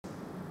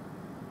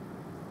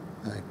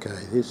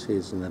Okay, this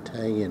is an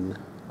Italian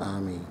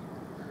Army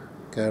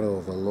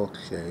Carro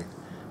Veloce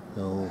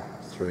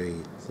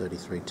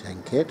L333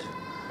 Tankette,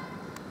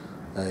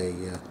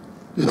 a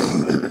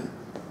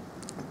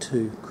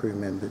two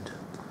crew-membered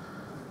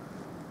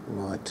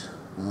light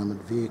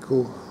armoured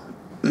vehicle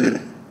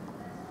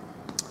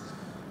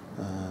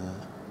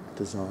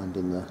designed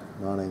in the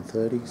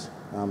 1930s,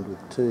 armed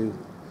with two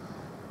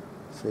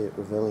Fiat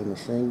Ravelli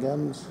machine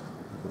guns.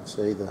 You can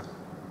see the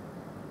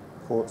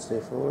ports there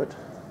for it.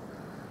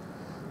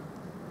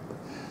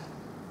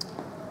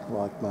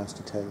 Like most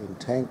Italian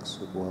tanks,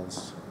 it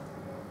was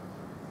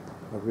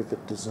a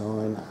rivet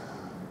design,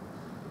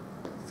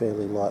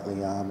 fairly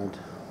lightly armoured,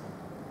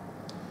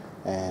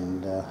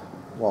 and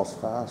whilst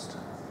fast,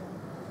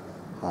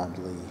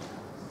 hardly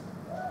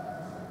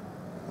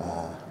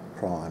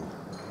prime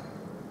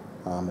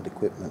armoured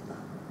equipment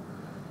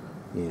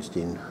used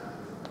in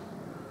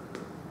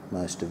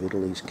most of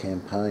Italy's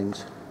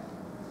campaigns,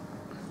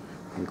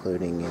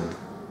 including in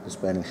the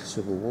Spanish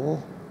Civil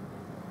War,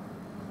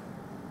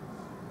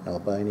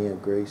 Albania,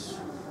 Greece,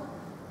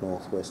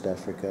 Northwest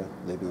Africa,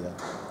 Libya.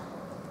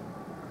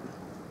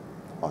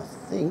 I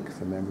think,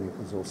 from memory, it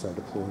was also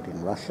deployed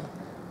in Russia,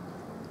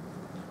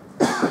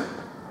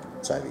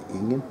 Soviet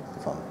Union,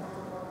 if I'm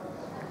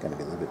going to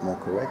be a little bit more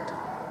correct.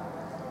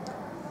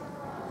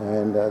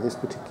 And this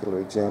particular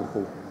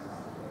example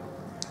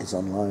is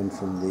on loan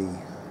from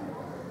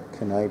the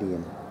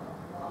Canadian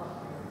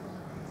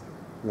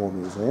War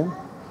Museum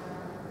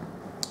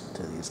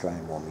to the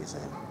Australian War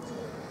Museum.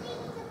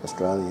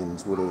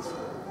 Australians would have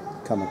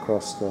come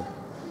across the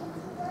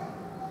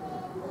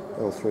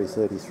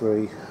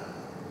L333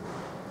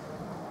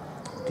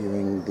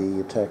 during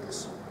the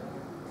attacks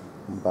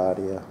on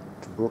Bardia,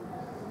 Tobruk,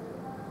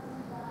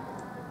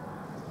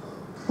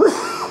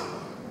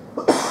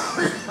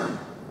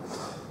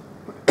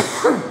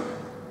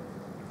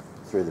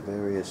 through the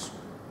various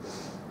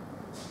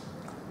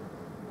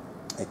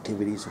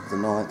activities of the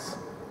 9th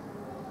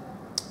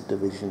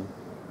Division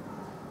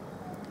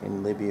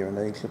in Libya and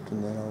Egypt,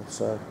 and then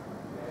also,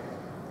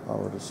 I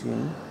would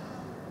assume,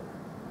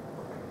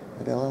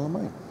 at El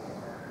Alamein.